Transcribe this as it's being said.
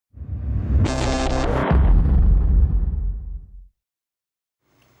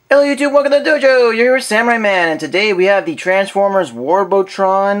Hello YouTube, welcome to the dojo! You're here with Samurai Man, and today we have the Transformers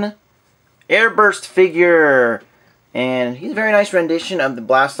Warbotron Airburst figure. And he's a very nice rendition of the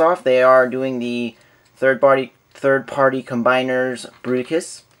Blastoff. They are doing the third-party combiners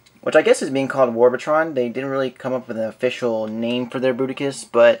Bruticus, which I guess is being called Warbotron. They didn't really come up with an official name for their Bruticus,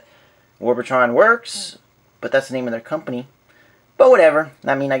 but Warbotron works, but that's the name of their company. But whatever.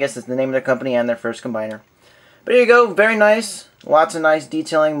 I mean, I guess it's the name of their company and their first combiner. But here you go, very nice. Lots of nice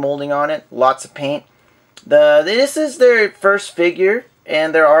detailing, molding on it. Lots of paint. This is their first figure,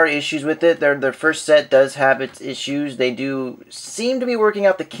 and there are issues with it. Their first set does have its issues. They do seem to be working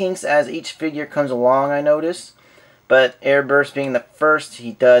out the kinks as each figure comes along, I notice. But Airburst being the first,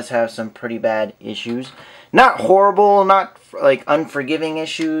 he does have some pretty bad issues. Not horrible, not like unforgiving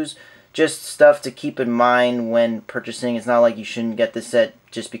issues. Just stuff to keep in mind when purchasing. It's not like you shouldn't get this set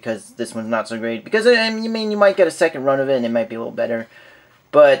just because this one's not so great. Because, I mean, you might get a second run of it and it might be a little better.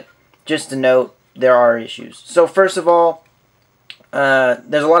 But, just to note, there are issues. So, first of all,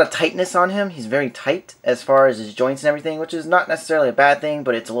 there's a lot of tightness on him. He's very tight as far as his joints and everything, which is not necessarily a bad thing,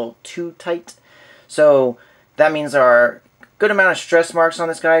 but it's a little too tight. So, that means there are good amount of stress marks on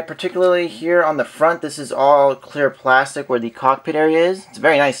this guy, particularly here on the front. This is all clear plastic where the cockpit area is. It's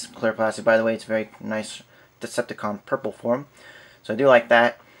very nice clear plastic, by the way. It's very nice Decepticon purple form. So I do like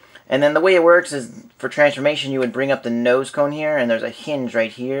that. And then the way it works is for transformation, you would bring up the nose cone here, and there's a hinge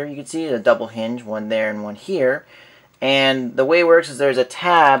right here. You can see a double hinge, one there and one here. And the way it works is there's a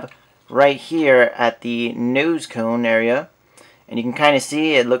tab right here at the nose cone area. And you can kind of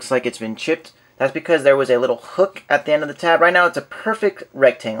see it looks like it's been chipped. That's because there was a little hook at the end of the tab. Right now it's a perfect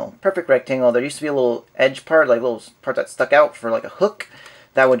rectangle. Perfect rectangle. There used to be a little edge part, like a little part that stuck out for like a hook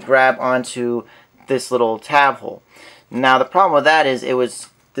that would grab onto this little tab hole. Now the problem with that is it was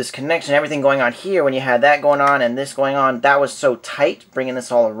this connection, everything going on here when you had that going on and this going on, that was so tight, bringing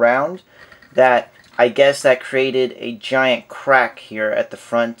this all around, that I guess that created a giant crack here at the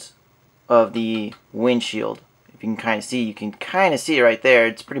front of the windshield. You can kind of see it right there.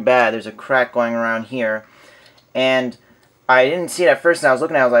 It's pretty bad. There's a crack going around here, and I didn't see it at first, and I was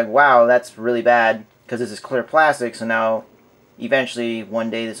looking at it, I was like, wow, that's really bad, because this is clear plastic. So now eventually one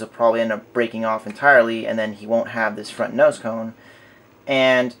day this will probably end up breaking off entirely, and then he won't have this front nose cone.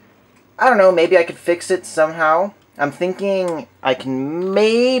 And I don't know, maybe I could fix it somehow. I'm thinking I can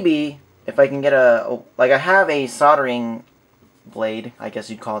maybe, if I can get like I have a soldering blade, I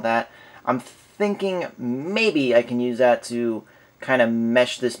guess you'd call it that. I'm thinking maybe I can use that to kind of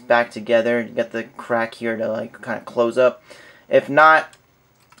mesh this back together, get the crack here to like kind of close up. If not,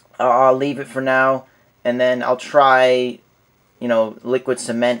 I'll leave it for now, and then I'll try, you know, liquid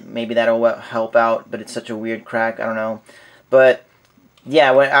cement. Maybe that'll help out, but it's such a weird crack, I don't know. But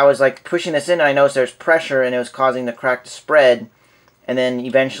yeah, when I was like pushing this in, I noticed there's pressure and it was causing the crack to spread, and then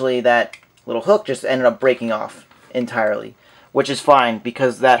eventually that little hook just ended up breaking off entirely. Which is fine,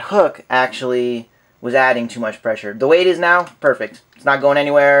 because that hook actually was adding too much pressure. The way it is now, perfect. It's not going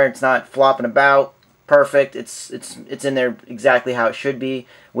anywhere. It's not flopping about. Perfect. It's in there exactly how it should be.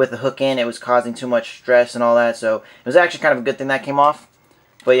 With the hook in, it was causing too much stress and all that. So it was actually kind of a good thing that came off.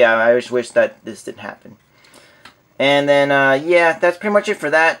 But yeah, I just wish that this didn't happen. And then, yeah, that's pretty much it for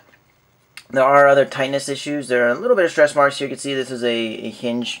that. There are other tightness issues. There are a little bit of stress marks here. You can see this is a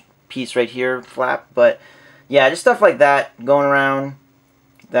hinge piece right here, flap. But yeah, just stuff like that going around.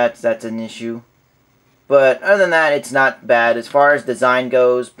 That's an issue. But other than that, it's not bad. As far as design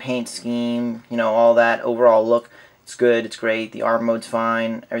goes, paint scheme, you know, all that, overall look, it's good, it's great. The arm mode's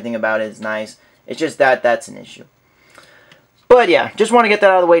fine. Everything about it is nice. It's just that's an issue. But yeah, just want to get that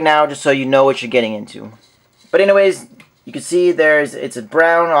out of the way now, just so you know what you're getting into. But anyways, you can see it's a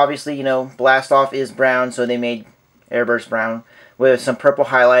brown. Obviously, you know, Blastoff is brown, so they made Airburst brown, with some purple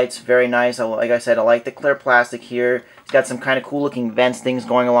highlights. Very nice. Like I said, I like the clear plastic here. It's got some kind of cool looking vents things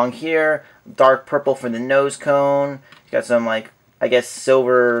going along here. Dark purple for the nose cone. It's got some, like, I guess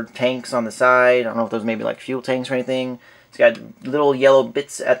silver tanks on the side. I don't know if those may be like fuel tanks or anything. It's got little yellow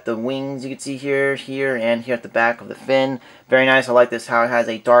bits at the wings you can see here, and here at the back of the fin. Very nice. I like this, how it has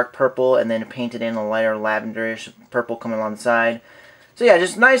a dark purple and then painted in a lighter lavenderish purple coming along the side. So yeah,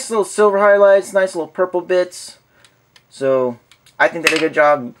 just nice little silver highlights, nice little purple bits. So I think they did a good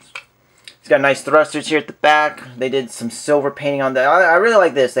job. It's got nice thrusters here at the back. They did some silver painting on the... I really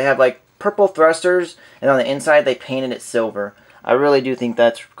like this. They have like purple thrusters, and on the inside they painted it silver. I really do think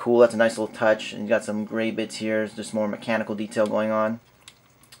that's cool. That's a nice little touch. And you got some gray bits here. There's just more mechanical detail going on.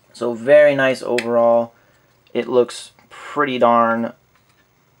 So very nice overall. It looks pretty darn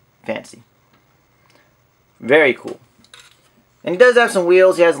fancy. Very cool. And he does have some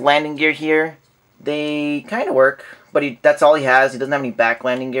wheels. He has landing gear here. They kind of work. but that's all he has. He doesn't have any back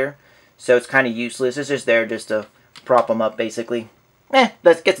landing gear, so it's kind of useless. It's just there just to prop him up, basically.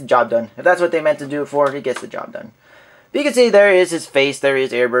 That gets the job done. If that's what they meant to do it for, he gets the job done. But you can see there is his face. There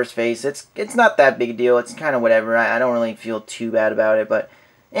is Airburst face. It's not that big a deal. It's kind of whatever. I don't really feel too bad about it, but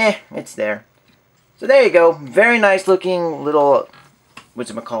it's there. So there you go. Very nice looking little,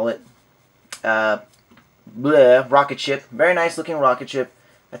 whatchamacallit, rocket ship. Very nice looking rocket ship.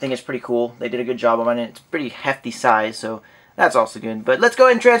 I think it's pretty cool. They did a good job on it. It's a pretty hefty size, so that's also good. But let's go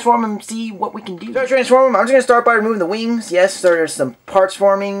ahead and transform him and see what we can do. So to transform him, I'm just going to start by removing the wings. Yes, there's some parts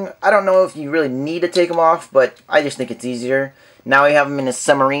forming. I don't know if you really need to take them off, but I just think it's easier. Now we have him in a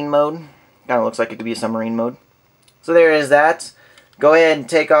submarine mode. Kind of looks like it could be a submarine mode. So there is that. Go ahead and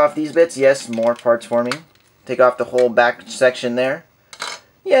take off these bits. Yes, more parts forming. Take off the whole back section there.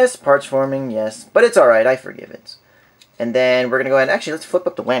 Yes, parts forming, yes. But it's alright, I forgive it. And then we're going to go ahead and actually let's flip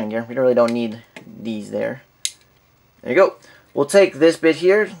up the landing gear. We really don't need these there. There you go. We'll take this bit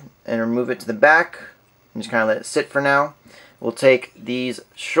here and remove it to the back. And just kind of let it sit for now. We'll take these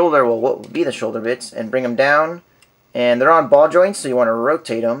shoulder, well, what would be the shoulder bits, and bring them down. And they're on ball joints, so you want to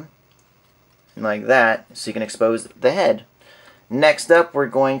rotate them like that so you can expose the head. Next up, we're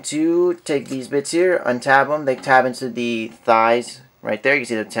going to take these bits here, untab them. They tab into the thighs right there. You can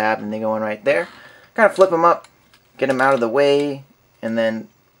see the tab and they go in right there. Kind of flip them up, get them out of the way, and then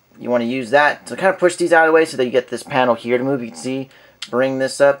you want to use that to kind of push these out of the way so that you get this panel here to move. You can see, bring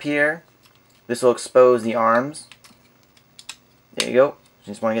this up here. This will expose the arms. There you go.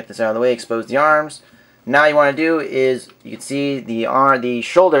 Just want to get this out of the way, expose the arms. Now you want to do is, you can see the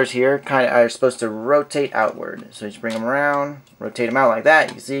shoulders here kind of are supposed to rotate outward. So just bring them around, rotate them out like that,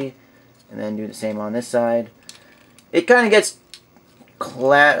 you can see, and then do the same on this side. It kind of gets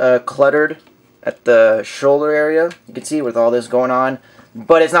cluttered at the shoulder area, you can see, with all this going on,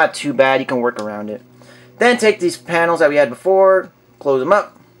 but it's not too bad. You can work around it. Then take these panels that we had before, close them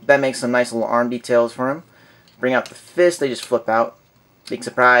up. That makes some nice little arm details for them. Bring out the fist, they just flip out. Big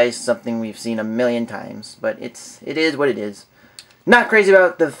surprise, something we've seen a million times, but it is what it is. Not crazy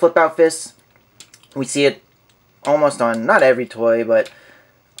about the flip out fists. We see it almost on, not every toy, but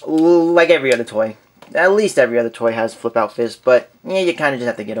like every other toy. At least every other toy has flip out fists, but yeah, you kind of just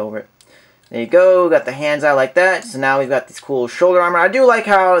have to get over it. There you go, got the hands out like that. So now we've got this cool shoulder armor. I do like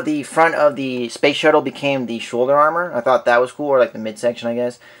how the front of the space shuttle became the shoulder armor. I thought that was cool, or like the midsection, I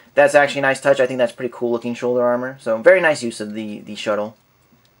guess. That's actually a nice touch. I think that's pretty cool looking shoulder armor. So very nice use of the shuttle.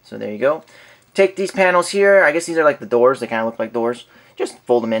 So there you go. Take these panels here. I guess these are like the doors. They kind of look like doors. Just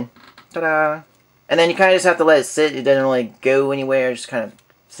fold them in. Ta-da! And then you kind of just have to let it sit. It doesn't really go anywhere. Just kind of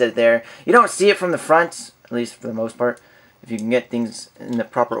sit it there. You don't see it from the front, at least for the most part. If you can get things in the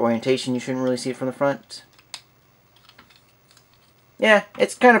proper orientation, you shouldn't really see it from the front. Yeah,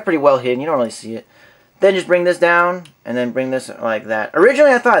 it's kind of pretty well hidden. You don't really see it. Then just bring this down, and then bring this like that.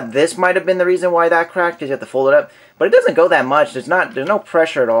 Originally, I thought this might have been the reason why that cracked, because you have to fold it up. But it doesn't go that much. There's no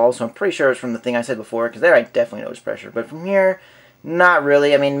pressure at all, so I'm pretty sure it's from the thing I said before, because there I definitely noticed pressure. But from here, not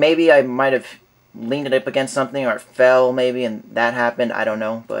really. I mean, maybe I might have leaned it up against something, or it fell maybe, and that happened. I don't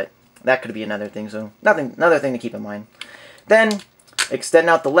know, but that could be another thing. So another thing to keep in mind. Then, extend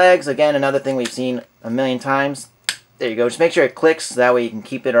out the legs. Again, another thing we've seen a million times. There you go. Just make sure it clicks, so that way you can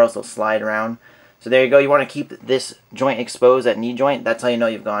keep it, or else it'll slide around. So there you go. You want to keep this joint exposed, that knee joint. That's how you know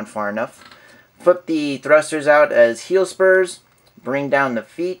you've gone far enough. Flip the thrusters out as heel spurs. Bring down the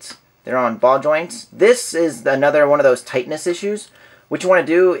feet. They're on ball joints. This is another one of those tightness issues. What you want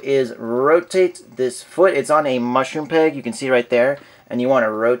to do is rotate this foot. It's on a mushroom peg. You can see right there. And you want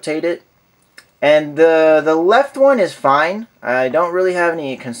to rotate it. And the left one is fine. I don't really have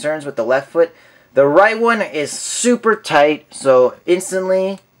any concerns with the left foot. The right one is super tight. So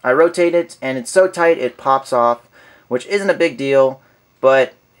instantly I rotate it, and it's so tight it pops off, which isn't a big deal,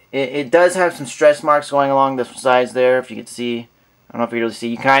 but it does have some stress marks going along the sides there. If you could see, I don't know if you can really see,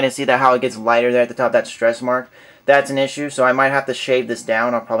 you kind of see that how it gets lighter there at the top, that stress mark. That's an issue, so I might have to shave this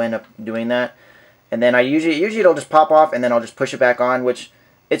down. I'll probably end up doing that. And then usually it'll just pop off, and then I'll just push it back on, which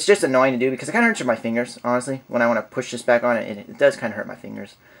it's just annoying to do because it kind of hurts my fingers, honestly. When I want to push this back on, it does kind of hurt my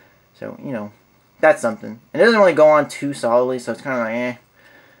fingers. So, you know, that's something. And it doesn't really go on too solidly, so it's kind of like, eh.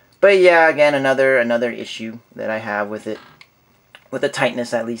 But yeah, again, another issue that I have with it, with the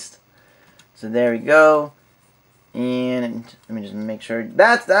tightness at least. So there we go, and let me just make sure.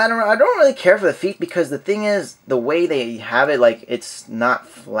 I don't really care for the feet, because the thing is, the way they have it, like, it's not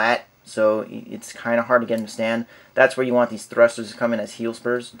flat, so it's kind of hard to get them to stand. That's where you want these thrusters to come in as heel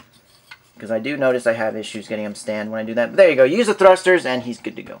spurs, because I do notice I have issues getting them stand when I do that. But there you go. Use the thrusters, and he's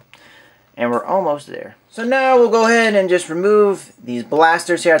good to go. And we're almost there. So now we'll go ahead and just remove these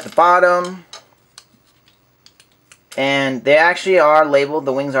blasters here at the bottom. And they actually are labeled,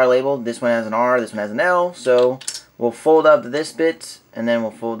 the wings are labeled. This one has an R, this one has an L. So we'll fold up this bit, and then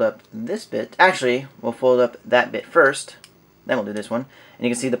we'll fold up this bit. Actually, we'll fold up that bit first, then we'll do this one. And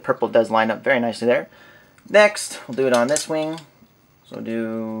you can see the purple does line up very nicely there. Next, we'll do it on this wing. So we'll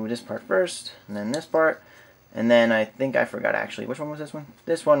do this part first, and then this part. And then I think I forgot actually. Which one was this one?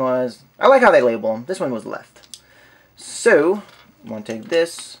 This one was, I like how they label them. This one was left. So, I'm going to take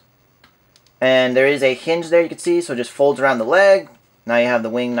this. And there is a hinge there you can see, so it just folds around the leg. Now you have the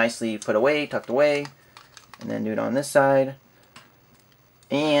wing nicely put away, tucked away. And then do it on this side.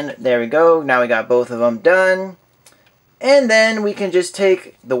 And there we go. Now we got both of them done. And then we can just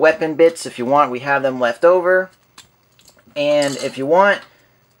take the weapon bits if you want. We have them left over. And if you want,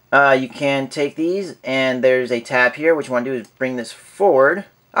 you can take these. And there's a tab here. What you want to do is bring this forward.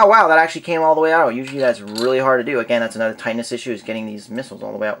 Oh, wow, that actually came all the way out. Usually that's really hard to do. Again, that's another tightness issue, is getting these missiles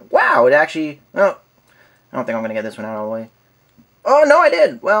all the way out. Wow, it actually... Oh, I don't think I'm going to get this one out all the way. Oh, no, I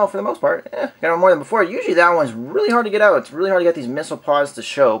did. Well, for the most part, got more than before. Usually that one's really hard to get out. It's really hard to get these missile pods to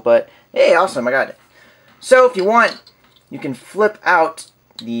show. But, hey, awesome, I got it. So, if you want, you can flip out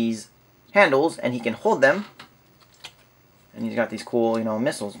these handles, and he can hold them. And he's got these cool, you know,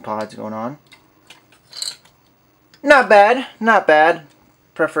 missiles pods going on. Not bad, not bad.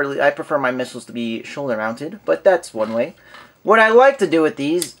 I prefer my missiles to be shoulder mounted, but that's one way. What I like to do with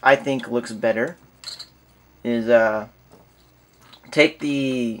these, I think looks better, is take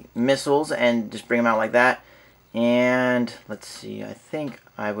the missiles and just bring them out like that. And let's see, I think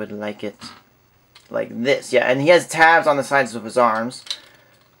I would like it like this. Yeah, and he has tabs on the sides of his arms.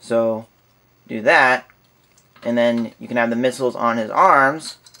 So do that, and then you can have the missiles on his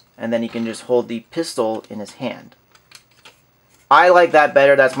arms, and then he can just hold the pistol in his hand. I like that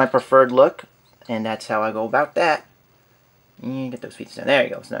better. That's my preferred look, and that's how I go about that. Get those features down. There you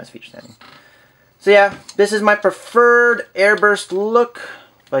go. So now it's feature setting. So yeah, this is my preferred airburst look.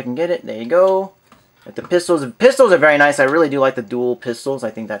 If I can get it, there you go. Like the pistols are very nice. I really do like the dual pistols.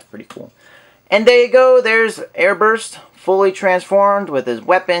 I think that's pretty cool. And there you go. There's Airburst, fully transformed with his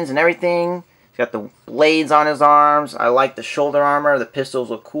weapons and everything. He's got the blades on his arms. I like the shoulder armor. The pistols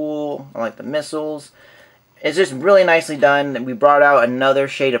look cool. I like the missiles. It's just really nicely done. We brought out another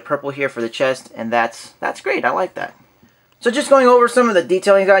shade of purple here for the chest, and that's great. I like that. So just going over some of the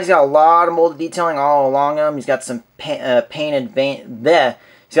detailing, guys. He's got a lot of molded detailing all along him. He's got some painted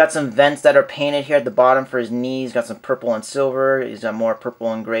He's got some vents that are painted here at the bottom for his knees. He's got some purple and silver. He's got more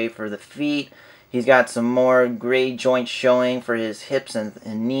purple and gray for the feet. He's got some more gray joints showing for his hips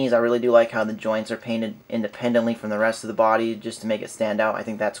and knees. I really do like how the joints are painted independently from the rest of the body just to make it stand out. I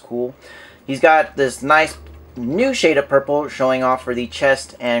think that's cool. He's got this nice new shade of purple showing off for the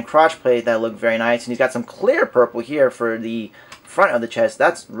chest and crotch plate that look very nice. And he's got some clear purple here for the front of the chest.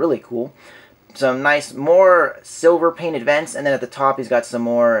 That's really cool. Some nice, more silver painted vents. And then at the top, he's got some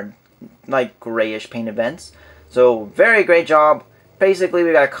more, like, grayish painted vents. So, very great job. Basically,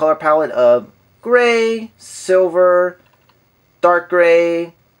 we got a color palette of gray, silver, dark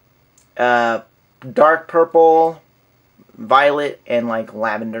gray, dark purple, violet, and, like,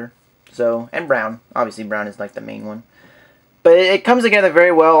 lavender. So, and brown. Obviously, brown is like the main one. But it comes together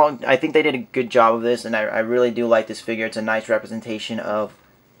very well. I think they did a good job of this, and I really do like this figure. It's a nice representation of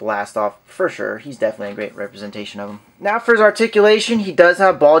Blastoff, for sure. He's definitely a great representation of him. Now, for his articulation, he does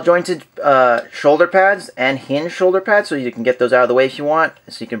have ball-jointed shoulder pads and hinge shoulder pads, so you can get those out of the way if you want.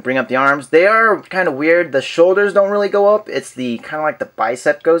 So you can bring up the arms. They are kind of weird. The shoulders don't really go up. It's the kind of like the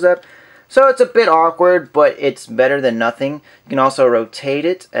bicep goes up. So it's a bit awkward, but it's better than nothing. You can also rotate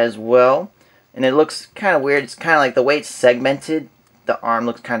it as well. And it looks kind of weird. It's kind of like the way it's segmented. The arm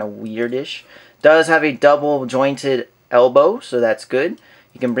looks kind of weirdish. Does have a double jointed elbow, so that's good.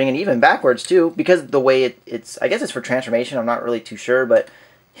 You can bring it even backwards too, because the way it's, I guess it's for transformation. I'm not really too sure, but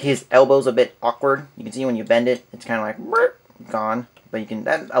his elbow's a bit awkward. You can see when you bend it, it's kind of like gone. But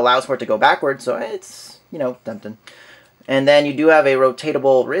that allows for it to go backwards, so it's, you know, tempting. And then you do have a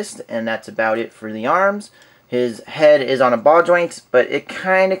rotatable wrist, and that's about it for the arms. His head is on a ball joint, but it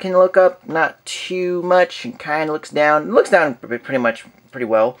kind of can look up, not too much. It kind of looks down. It looks down pretty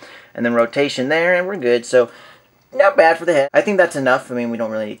well. And then rotation there, and we're good. So, not bad for the head. I think that's enough. I mean, we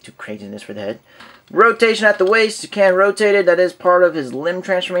don't really need too craziness for the head. Rotation at the waist, you can rotate it. That is part of his limb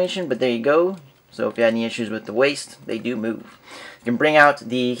transformation, but there you go. So if you had any issues with the waist, they do move. You can bring out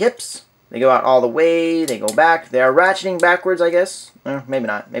the hips. They go out all the way, they go back. They are ratcheting backwards, I guess. Maybe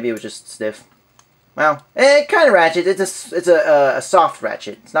not. Maybe it was just stiff. Well, it kind of ratchets. It's a soft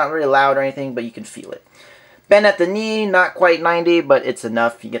ratchet. It's not really loud or anything, but you can feel it. Bend at the knee, not quite 90, but it's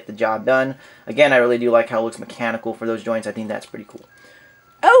enough. You get the job done. Again, I really do like how it looks mechanical for those joints. I think that's pretty cool.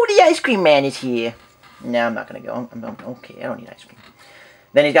 Oh, the ice cream man is here. No, I'm not going to go. I'm okay, I don't need ice cream.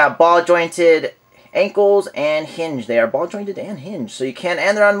 Then he's got ball jointed ankles and hinge. They are ball jointed and hinged. So you can,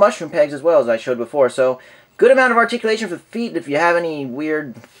 and they're on mushroom pegs as well, as I showed before. So good amount of articulation for the feet. If you have any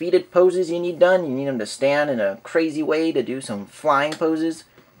weird feeted poses you need done, you need them to stand in a crazy way to do some flying poses,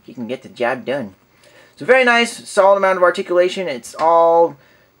 you can get the job done. So very nice, solid amount of articulation. It's all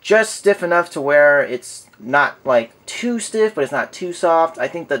just stiff enough to where it's not like too stiff, but it's not too soft. I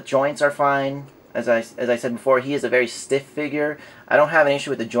think the joints are fine. As I said before, he is a very stiff figure. I don't have an issue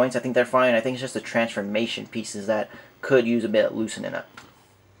with the joints. I think they're fine. I think it's just the transformation pieces that could use a bit of loosening up.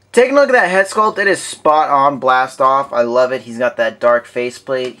 Taking a look at that head sculpt, it is spot on blast off. I love it. He's got that dark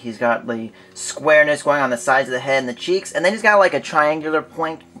faceplate. He's got the squareness going on the sides of the head and the cheeks. And then he's got like a triangular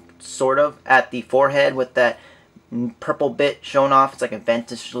point, sort of, at the forehead with that purple bit showing off. It's like a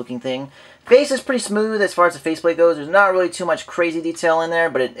ventus looking thing. Face is pretty smooth as far as the faceplate goes. There's not really too much crazy detail in there,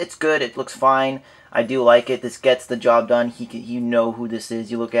 but it's good. It looks fine. I do like it. This gets the job done. You know who this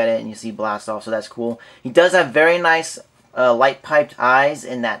is. You look at it and you see blast off, so that's cool. He does have very nice light piped eyes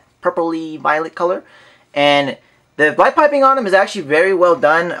in that purpley violet color, and the light piping on him is actually very well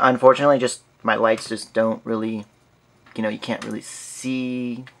done. Unfortunately, just my lights just don't really, you can't really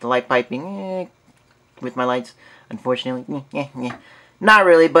see the light piping with my lights. Unfortunately, not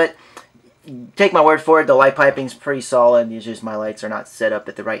really, but take my word for it, the light piping's pretty solid. It's just my lights are not set up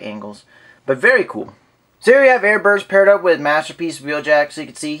at the right angles. But very cool. So here we have Airburst paired up with Masterpiece Wheeljack. So you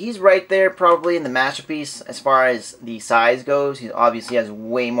can see he's right there probably in the Masterpiece as far as the size goes. He obviously has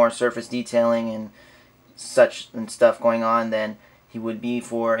way more surface detailing and such and stuff going on than he would be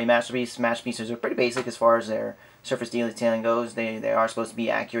for a Masterpiece. Masterpieces are pretty basic as far as their surface detailing goes. They are supposed to be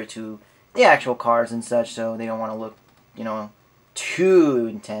accurate to the actual cars and such, so they don't want to look, too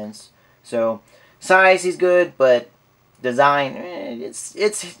intense. So size he's good, but design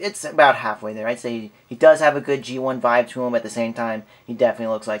it's about halfway there. I'd say he does have a good G1 vibe to him. At the same time, he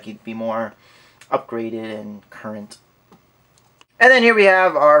definitely looks like he'd be more upgraded and current. And then here we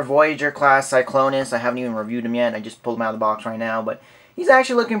have our Voyager class Cyclonus. I haven't even reviewed him yet. I just pulled him out of the box right now, but he's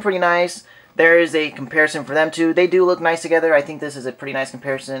actually looking pretty nice. There is a comparison for them two. They do look nice together. I think this is a pretty nice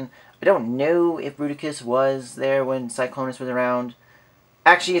comparison. I don't know if Bruticus was there when Cyclonus was around.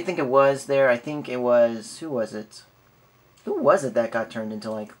 Actually, I think it was there. I think it was... Who was it? Who was it that got turned into,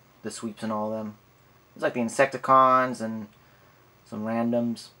 like, the sweeps and all of them? It was like the Insecticons and some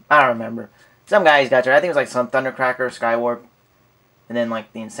randoms. I don't remember. Some guys got turned. I think it was like some Thundercracker, Skywarp. And then,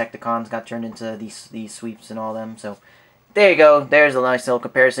 like, the Insecticons got turned into these sweeps and all of them. So, there you go. There's a nice little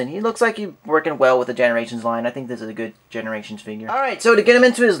comparison. He looks like he's working well with the Generations line. I think this is a good Generations figure. Alright, so to get him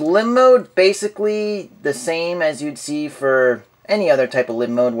into his limb mode, basically the same as you'd see for any other type of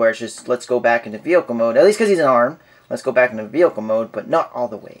limb mode where it's just, let's go back into vehicle mode. At least because he's an arm. Let's go back into vehicle mode, but not all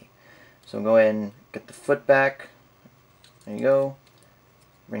the way. So go ahead and get the foot back. There you go.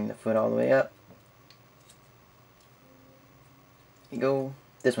 Bring the foot all the way up. There you go.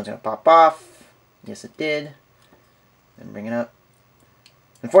 This one's going to pop off. Yes, it did. And bring it up.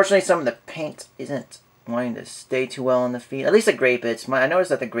 Unfortunately, some of the paint isn't wanting to stay too well on the feet. At least the gray bits. I noticed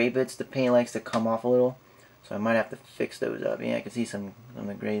that the gray bits, the paint likes to come off a little. So I might have to fix those up. Yeah, I can see some of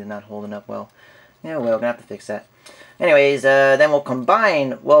the gray is not holding up well. Yeah, well, we're going to have to fix that. Anyways, then we'll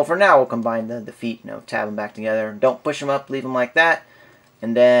combine, well, for now, we'll combine the feet, tab them back together. Don't push them up, leave them like that.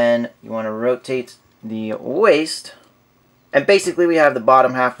 And then you want to rotate the waist. And basically, we have the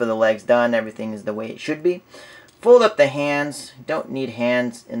bottom half of the legs done. Everything is the way it should be. Fold up the hands. Don't need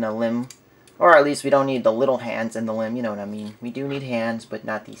hands in the limb. Or at least we don't need the little hands in the limb, you know what I mean. We do need hands, but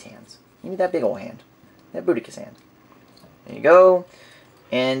not these hands. You need that big old hand. That Bruticus hand. There you go.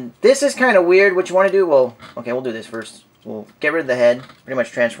 And this is kind of weird. What you want to do, well, okay, we'll do this first. We'll get rid of the head. Pretty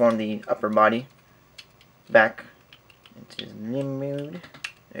much transform the upper body back into limb mode.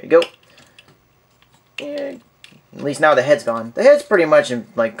 There you go. And at least now the head's gone. The head's pretty much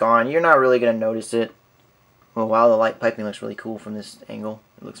like gone. You're not really going to notice it. Oh wow, the light piping looks really cool from this angle.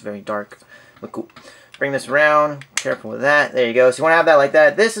 It looks very dark, but cool. Bring this around. Careful with that. There you go. So you want to have that like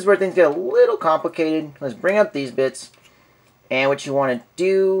that. This is where things get a little complicated. Let's bring up these bits. And what you want to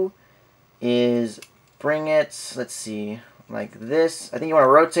do is bring it, let's see, like this. I think you want to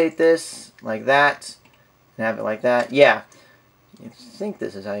rotate this like that and have it like that. Yeah, I think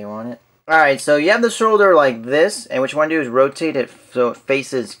this is how you want it. Alright, so you have the shoulder like this, and what you want to do is rotate it so it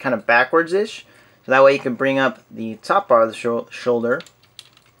faces kind of backwards-ish. So that way you can bring up the top part of the shoulder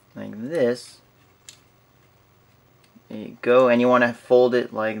like this. There you go, and you want to fold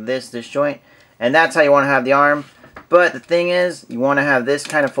it like this joint. And that's how you want to have the arm. But the thing is, you want to have this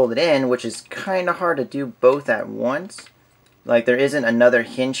kind of folded in, which is kind of hard to do both at once. like there isn't another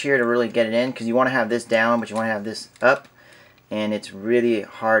hinge here to really get it in, because you want to have this down, but you want to have this up, and it's really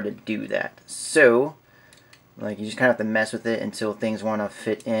hard to do that. So, like, you just kind of have to mess with it until things want to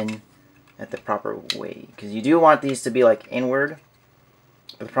fit in at the proper way, because you do want these to be like inward,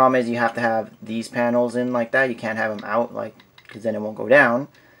 but the problem is you have to have these panels in like that. You can't have them out, like, because then it won't go down.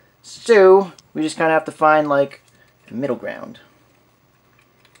 So we just kind of have to find like a middle ground.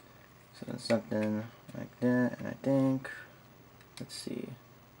 So something like that, and I think, let's see,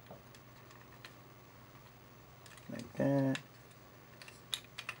 like that.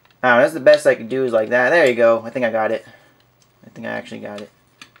 Oh, that's the best I could do is like that. There you go. I think I got it. I think I actually got it.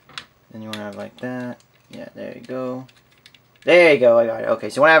 Then you want to have like that. Yeah, there you go. There you go. I got it. Okay,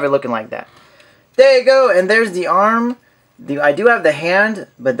 so you want to have it looking like that. There you go. And there's the arm. I do have the hand,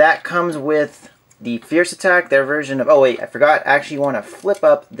 but that comes with the Fierce Attack, their version of... Oh, wait, I forgot. Actually, you want to flip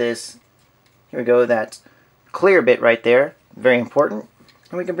up this... Here we go. That clear bit right there. Very important.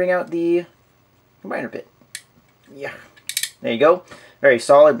 And we can bring out the minor bit. Yeah. There you go. Very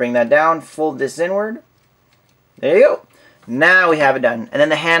solid. Bring that down. Fold this inward. There you go. Now we have it done. And then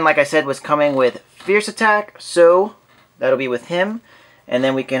the hand, like I said, was coming with Fierce Attack. So that'll be with him. And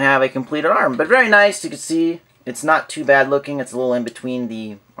then we can have a completed arm. But very nice. You can see it's not too bad looking. It's a little in between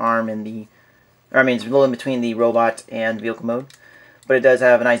the arm and the... I mean, it's a little in between the robot and vehicle mode. But it does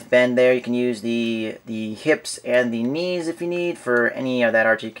have a nice bend there. You can use the hips and the knees if you need for any of that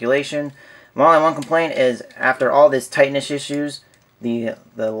articulation. My only one complaint is after all this tightness issues, the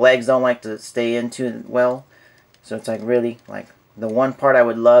legs don't like to stay in too well. So it's like really like the one part I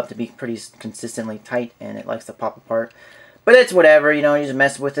would love to be pretty consistently tight, and it likes to pop apart. But it's whatever, you know, you just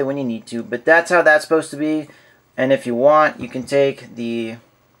mess with it when you need to. But that's how that's supposed to be. And if you want, you can take the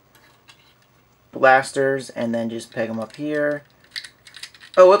blasters and then just peg them up here.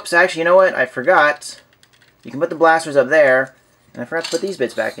 Oh, whoops, actually, you know what? I forgot. You can put the blasters up there, and I forgot to put these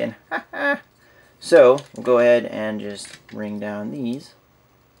bits back in. So, we'll go ahead and just bring down these.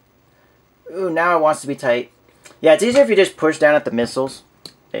 Ooh, now it wants to be tight. Yeah, it's easier if you just push down at the missiles.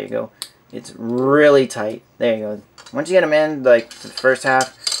 There you go. It's really tight. There you go. Once you get them in, like, the first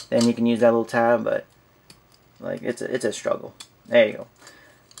half, then you can use that little tab, but, like, it's a struggle. There you go.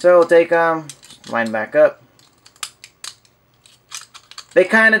 So, we'll take them, line back up. They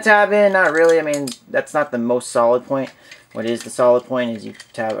kind of tab in, not really. I mean, that's not the most solid point. What is the solid point is you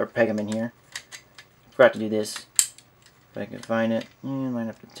tab or peg them in here. Forgot to do this. If I can find it. And line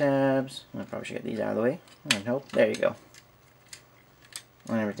up the tabs. I probably should get these out of the way. And hope. There you go.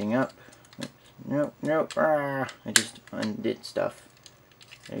 Line everything up. Oops. Nope, nope. Ah, I just undid stuff.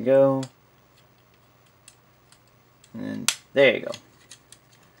 There you go. And there you go.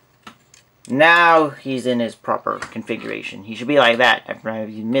 Now he's in his proper configuration. He should be like that.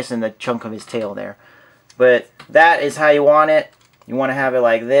 He's missing the chunk of his tail there. But that is how you want it. You want to have it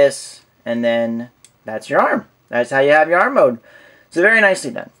like this. And then that's your arm. That's how you have your arm mode. So very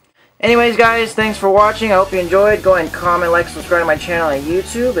nicely done. Anyways, guys, thanks for watching. I hope you enjoyed. Go ahead and comment, like, subscribe to my channel on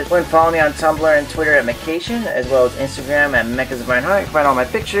YouTube. Go ahead and follow me on Tumblr and Twitter at Mecation, as well as Instagram at MechasOfMineHeart. You can find all my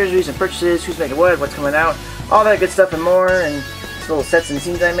pictures, recent purchases, who's making what, what's coming out, all that good stuff and more, and little sets and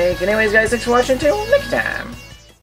scenes I make. Anyways, guys, thanks for watching. Until next time.